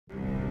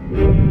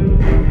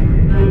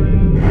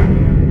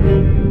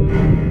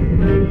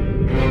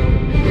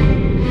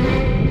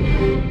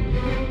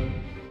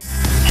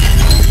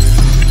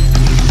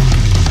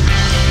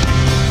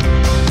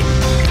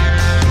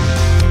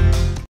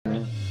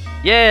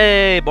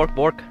Yay! Bork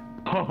bork.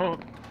 Oh,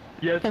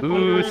 yes.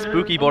 Ooh,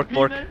 spooky bork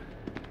bork.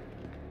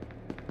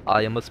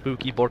 I am a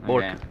spooky bork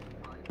bork. Okay.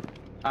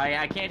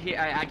 I can't hear.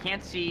 I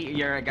can't see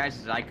your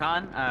guys'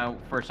 icon.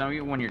 For some of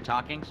you when you're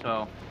talking,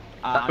 so.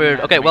 That's weird.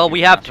 Okay, well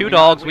we have 2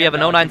 dogs. We have an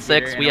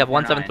 096. We have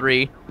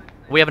 173.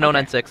 We have an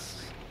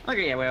 096.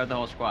 Okay, yeah, we have the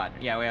whole squad.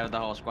 Yeah, we have the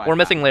whole squad. We're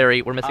missing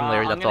Larry. We're missing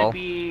Larry. That's all.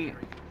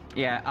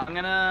 Yeah, I'm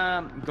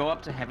gonna go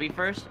up to heavy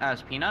first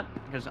as Peanut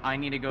because I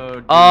need to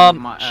go.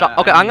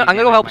 Okay, I'm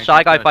gonna go help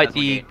Shy Guy fight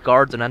the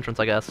guards and entrance,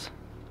 I guess.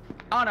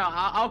 Oh no,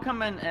 I'll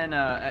come in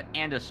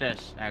and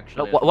assist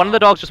actually. No, one of the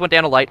dogs just went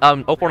down a light.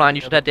 049,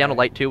 you should head down a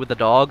light too with the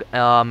dog.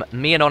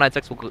 Me and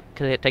 096 will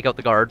take out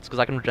the guards because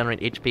I can regenerate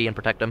HP and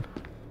protect him.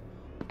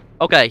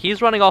 Okay,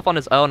 he's running off on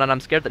his own, and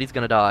I'm scared that he's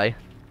gonna die.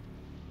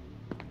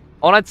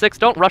 096,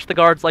 don't rush the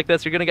guards like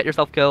this. You're gonna get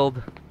yourself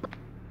killed.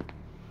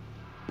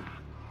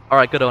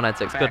 Alright, good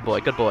 096. Good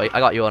boy, good boy. I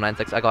got you,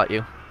 096. I got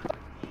you.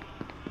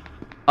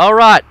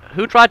 Alright,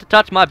 who tried to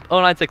touch my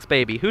 096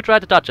 baby? Who tried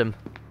to touch him?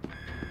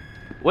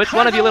 Which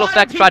one of you little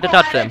fecks tried to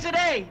touch him?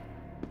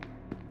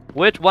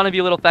 Which one of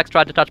you little fecks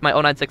tried to touch my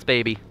 096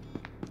 baby?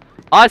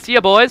 I see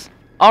you, boys.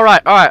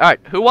 Alright, alright.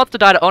 Who wants to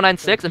die to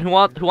 096 and who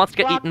wants to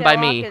get eaten by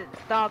me?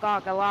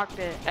 I locked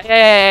it.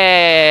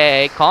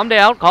 Hey, calm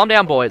down,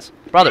 boys.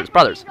 Brothers.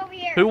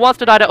 Who wants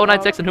to die to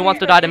 096 and who wants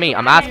to die to me?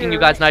 I'm asking you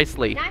guys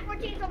nicely.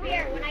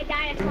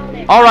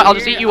 Alright, I'll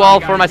just eat you all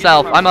for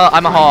myself. I'm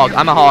a hog, so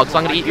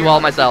I'm gonna eat you all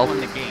myself.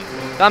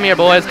 Come here,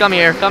 boys, come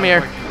here. Come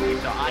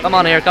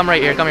on here, come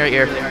right here.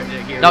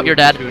 No, you're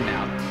dead.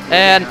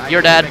 And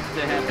you're dead.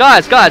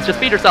 Guys, just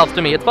feed yourselves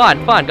to me. It's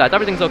fine, guys,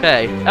 everything's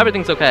okay.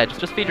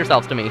 Just feed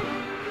yourselves to me.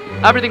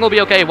 Everything will be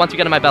okay once you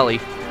get in my belly.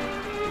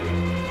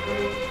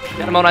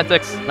 Get him,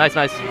 096. Nice.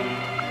 Alright,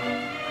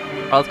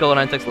 let's go,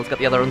 096, let's get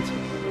the other ones.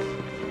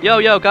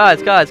 Yo,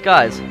 guys.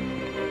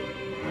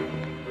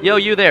 Yo,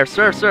 you there,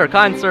 sir,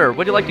 kind sir,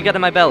 would you like to get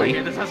in my belly?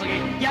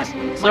 Yes!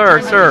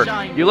 Sir,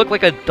 you look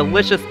like a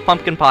delicious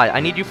pumpkin pie. I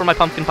need you for my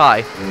pumpkin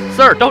pie.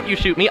 Sir, don't you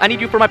shoot me. I need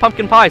you for my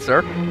pumpkin pie,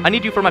 sir.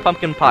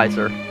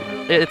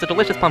 It's a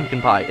delicious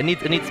pumpkin pie. It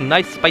needs some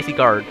nice spicy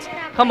guards.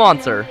 Come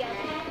on, sir.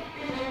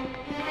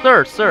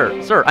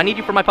 Sir, I need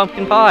you for my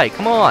pumpkin pie.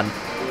 Come on.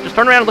 Just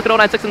turn around and look at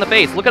 096 in the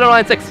face. Look at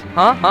 096.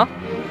 Huh?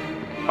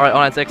 Alright,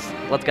 096,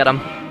 let's get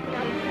him.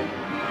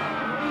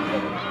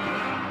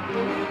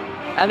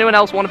 Anyone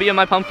else want to be in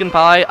my pumpkin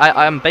pie?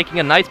 I'm baking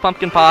a nice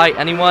pumpkin pie.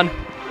 Anyone?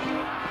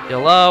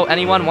 Hello?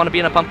 Anyone want to be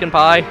in a pumpkin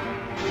pie?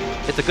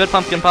 It's a good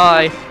pumpkin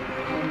pie.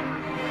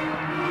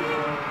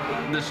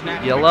 The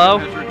snack Hello?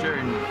 has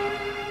returned.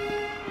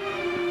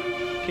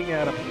 King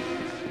Adam.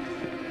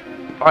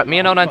 Alright, me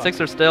and 096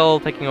 are still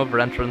taking over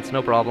entrance.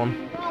 No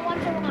problem.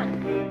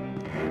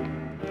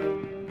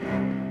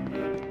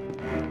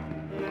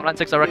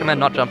 096, I recommend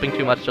not jumping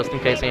too much just in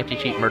case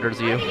anti-cheat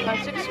murders you.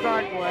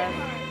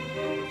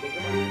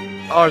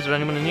 Oh, is there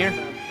anyone in here?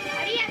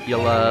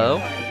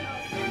 Hello?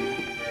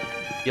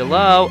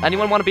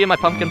 Anyone want to be in my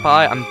pumpkin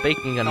pie? I'm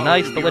baking a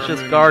nice, delicious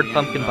guard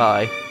pumpkin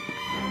pie.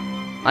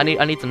 I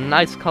need some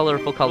nice,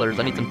 colorful colors.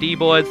 I need some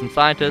D-boys, some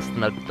scientists,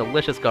 and a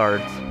delicious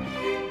guards.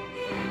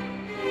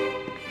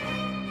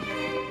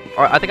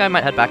 Alright, I think I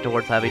might head back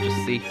towards Heavy just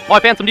to see. Oh, I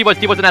found some D-boys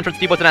in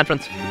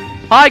entrance.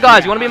 Hi,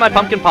 guys, you want to be in my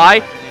pumpkin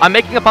pie? I'm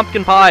making a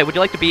pumpkin pie. Would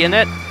you like to be in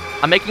it?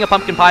 I'm making a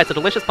pumpkin pie. It's a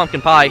delicious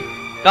pumpkin pie.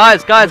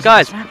 Guys,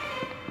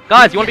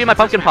 you want to be in my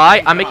pumpkin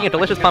pie? I'm making a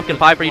delicious pumpkin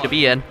pie for you to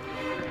be in.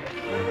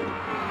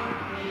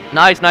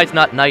 Nice.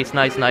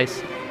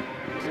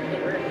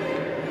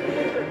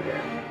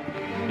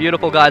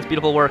 Beautiful, guys.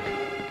 Beautiful work.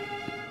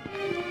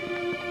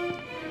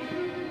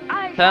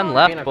 10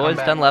 left, boys.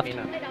 10 left.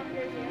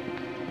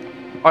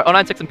 Alright,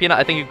 096 and Peanut,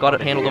 I think you've got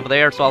it handled over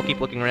there, so I'll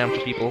keep looking around for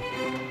people.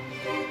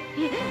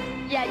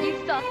 Yeah, you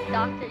suck,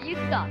 Doctor. You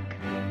suck.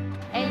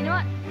 And you know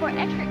what? For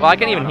extra. Well, I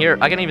can't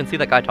even see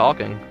that guy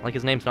talking. Like,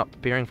 his name's not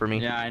appearing for me.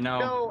 Yeah, I know.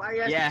 No, I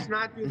guess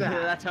not do that.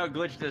 That's how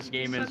glitched this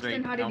game is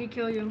right now. How did he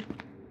kill you?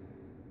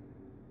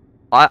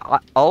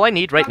 All I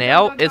need right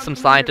now is some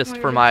scientists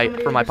for my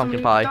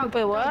pumpkin pie.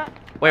 Wait, what?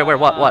 Where,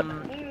 what?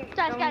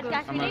 Guys,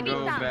 I'm gonna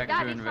go back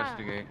to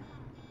investigate.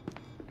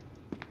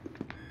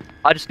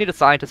 I just need a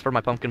scientist for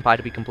my pumpkin pie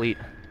to be complete.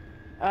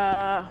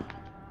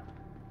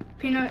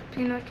 Peanut,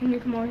 can you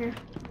come over here?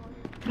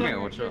 Yeah,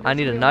 what's up? I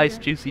need a nice,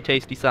 juicy,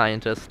 tasty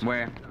scientist.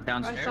 Where?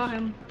 Downstairs? I saw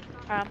him.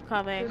 I'm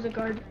coming. There's a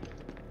guard.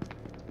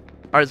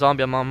 Alright,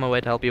 zombie, I'm on my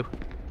way to help you.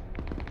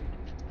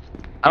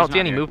 I don't see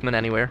any movement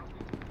anywhere.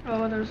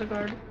 Oh, there's a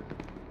guard.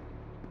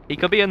 He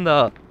could be in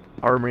the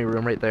armory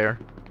room right there.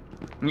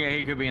 Yeah,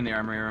 he could be in the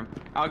armory room.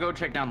 I'll go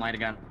check down light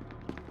again.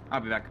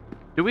 I'll be back.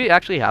 Do we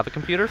actually have a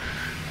computer?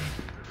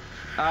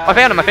 I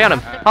found him, I found him.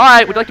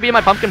 Hi, would you like to be in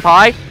my pumpkin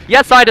pie?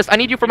 Yes, scientist, I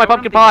need you for my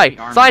pumpkin pie.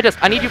 Scientist,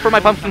 I need you for my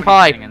pumpkin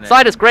pie.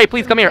 Scientist, great,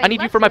 please come here. I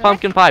need you for my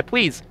pumpkin pie.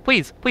 Please,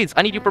 please, please,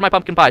 I need you for my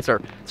pumpkin pie, sir.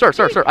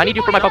 Sir, I need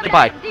you for my pumpkin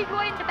pie.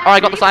 Alright, I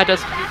got the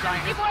scientist.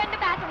 D-boy in the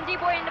bathroom,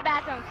 D-boy in the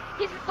bathroom.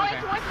 He's going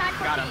towards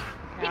 914.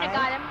 Peanut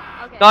got him.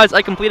 Okay. Guys,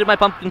 I completed my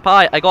pumpkin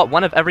pie. I got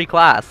one of every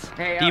class.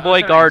 Hey, D-boy,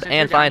 sorry, guard, since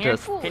and you're down here,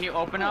 scientist. Can you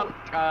open up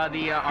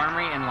the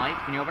armory and light?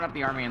 Can you open up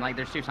the armory and light?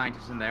 There's 2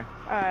 scientists in there.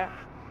 Alright.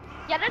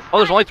 Yeah, there's Oh,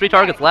 there's only 3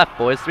 scientists in there. targets left,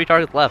 boys. 3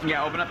 targets left.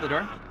 Yeah, open up the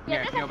door.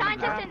 Yeah, can there's you a open up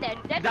the scientist in there.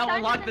 There's That a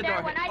will lock scientist the in there.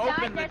 door. When I Open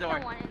died, the there's door.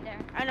 someone in there.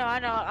 I know.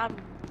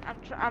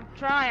 I'm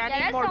trying. I Yeah,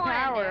 need there's more someone in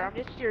power. there. I'm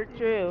just here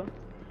too.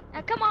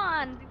 Now, come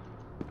on.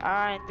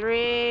 Alright,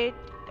 3.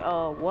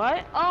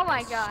 What? Oh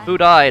my god. Who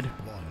died?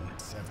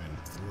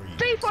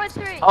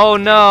 343. Oh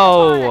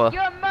no!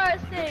 Your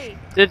mercy.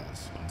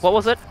 What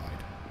was it?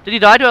 Did he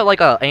die to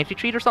like a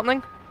anti-cheat or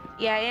something?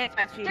 Yeah, yeah.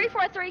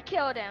 343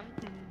 killed him.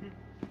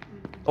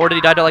 Or did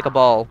he die to like a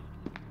ball?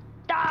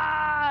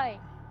 Die.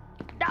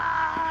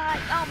 Die.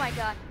 Oh my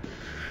god.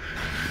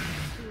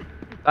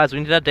 Guys, we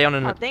need to head down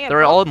and Oh, dang it,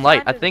 they're all both in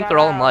light. I scientists think got they're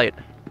all in out. light.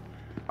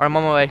 Alright, I'm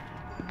on my way.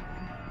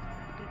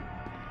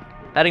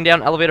 Heading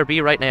down elevator B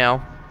right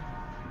now.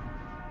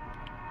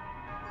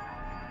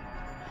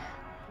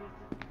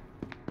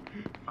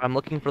 I'm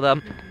looking for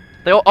them.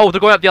 They're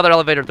going up the other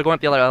elevator. They're going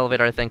up the other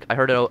elevator, I think. I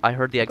heard it. I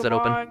heard the exit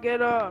Come open. on,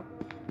 get up.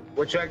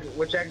 Which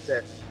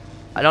exit?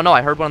 I don't know.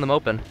 I heard one of them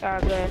open.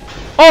 Okay.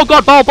 Oh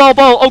god, ball.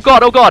 Oh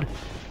god.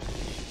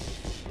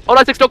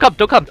 096, don't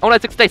come.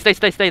 096,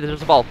 stay.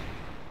 There's a ball.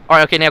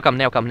 Alright, okay, now come.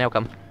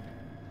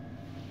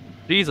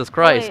 Jesus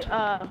Christ.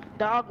 Wait,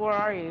 dog, where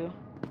are you?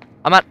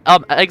 I'm at,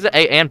 exit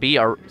A and B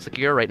are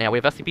secure right now. We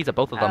have SCPs at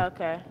both of them.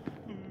 Okay.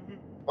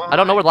 I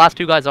don't know where the last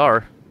 2 guys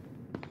are.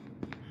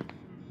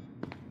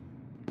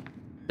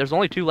 There's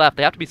only 2 left.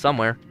 They have to be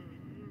somewhere.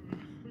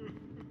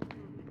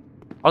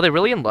 Are they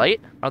really in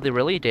light? Are they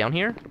really down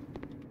here?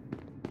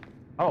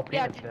 Oh,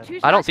 Yeah, Peanut's dead. 2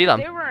 I don't see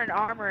seconds, them. They were in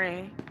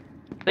armory.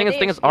 Thing They is,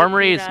 escaped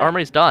armory's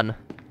Peanut. done.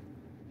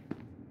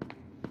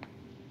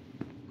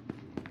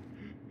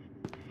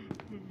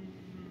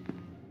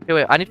 Okay,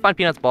 wait, I need to find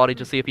Peanut's body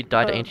to see if he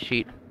died to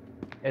anti-cheat.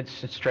 It's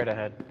straight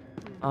ahead.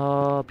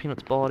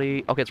 Peanut's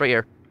body. Okay, it's right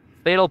here.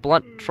 Fatal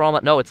blunt trauma.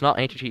 No, it's not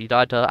anti-cheat. He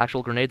died to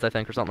actual grenades, I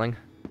think, or something.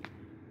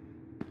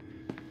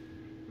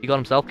 He got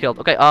himself killed.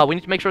 Okay, we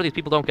need to make sure these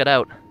people don't get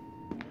out.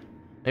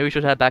 Maybe we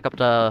should head back up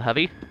to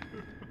Heavy.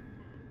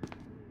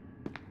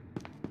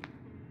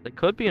 They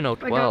could be in I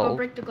gotta go 012.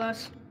 break the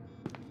glass.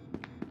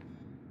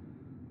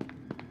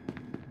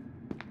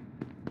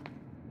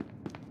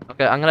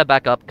 Okay, I'm gonna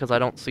back up because I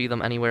don't see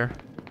them anywhere.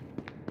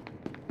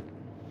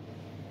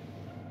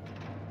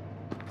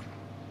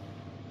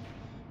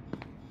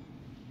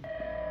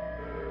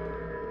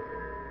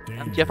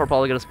 MTF are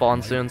probably gonna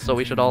spawn soon, so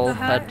we should all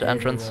head to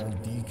entrance.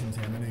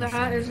 The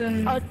hat is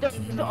in.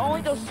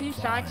 Only those 2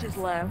 scientists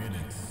left.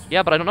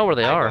 Yeah, but I don't know where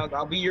they are.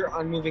 I'll be your.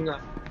 I'm moving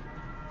up.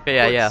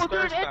 Okay, yeah. Oh,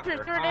 they're an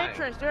entrance. They're an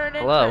entrance. They're an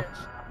Hello. entrance.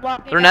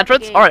 Blocking They're an out the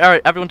entrance? gate.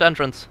 Alright, everyone to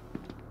entrance.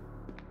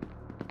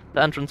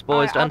 To entrance, boys,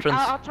 Alright, to entrance.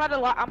 I'll try to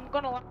lock.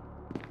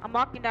 I'm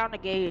locking down the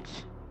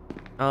gates.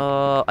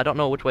 I don't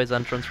know which way's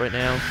entrance right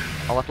now.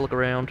 I'll have to look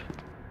around.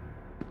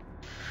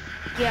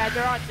 Yeah,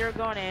 they're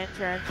going to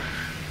entrance.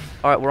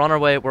 Alright, we're on our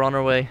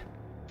way.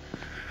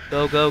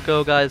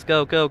 Go, guys,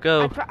 go.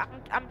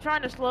 I'm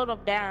trying to slow them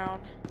down.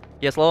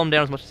 Yeah, slow them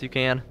down as much as you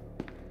can.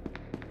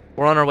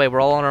 We're on our way, we're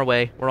all on our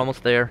way. We're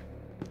almost there.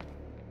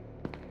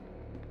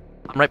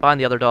 I'm right behind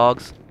the other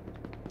dogs.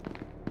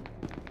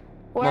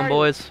 Come on,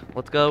 boys,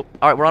 let's go.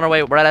 Alright, we're on our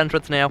way. We're at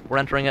entrance now. We're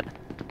entering it.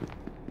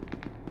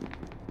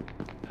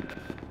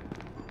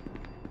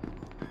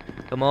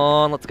 Come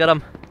on, let's get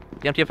them.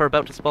 The MTF are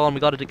about to spawn. We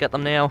gotta get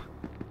them now.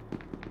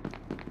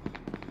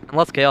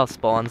 Unless chaos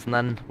spawns, and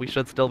then we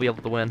should still be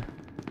able to win.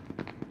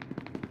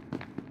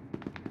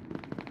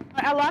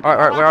 Alright,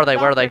 where are they?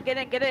 Where are they? Get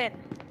in.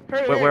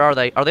 Hurry, Where are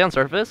they? Are they on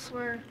surface?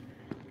 Where?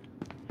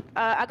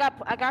 I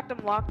got them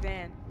locked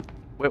in.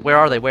 Where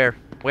are they? Where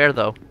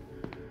though?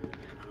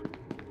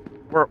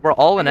 We're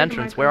all in I heard the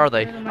entrance. mic Where are I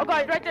they? heard the mic Oh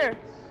god, right there.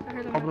 I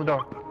heard the Open the mic.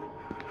 door.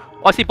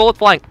 Oh, I see bullets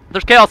flying.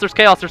 There's chaos. Watch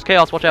There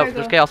out. you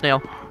There's go. chaos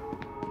now.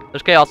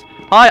 There's chaos.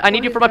 Hi, I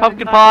need you for my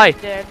pumpkin My pie.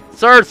 man's dead.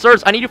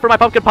 Sirs, I need you for my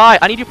pumpkin pie.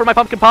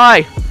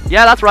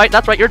 Yeah, that's right.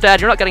 You're dead.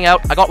 You're not getting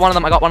out. I got one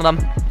of them.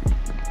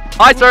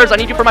 Hi, sirs, I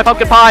need you for my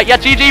pumpkin pie. Yeah,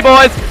 GG,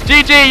 boys.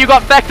 GG, you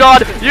got fecked on,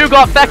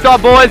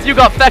 boys. You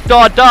got fecked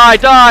on.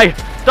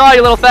 Die,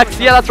 you little fecks.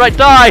 Yeah, that's right.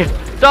 Die,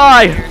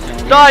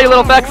 you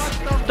little fecks.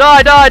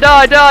 Die.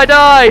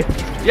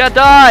 Yeah,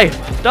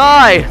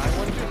 die.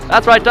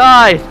 That's right,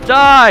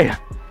 die.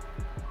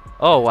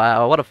 Oh,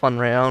 wow, what a fun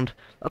round.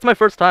 That's my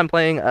first time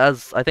playing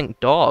as, I think,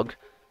 Dog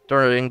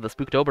during the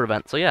Spooktober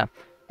event. So yeah,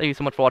 thank you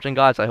so much for watching,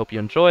 guys. I hope you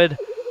enjoyed,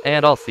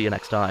 and I'll see you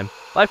next time.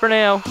 Bye for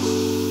now.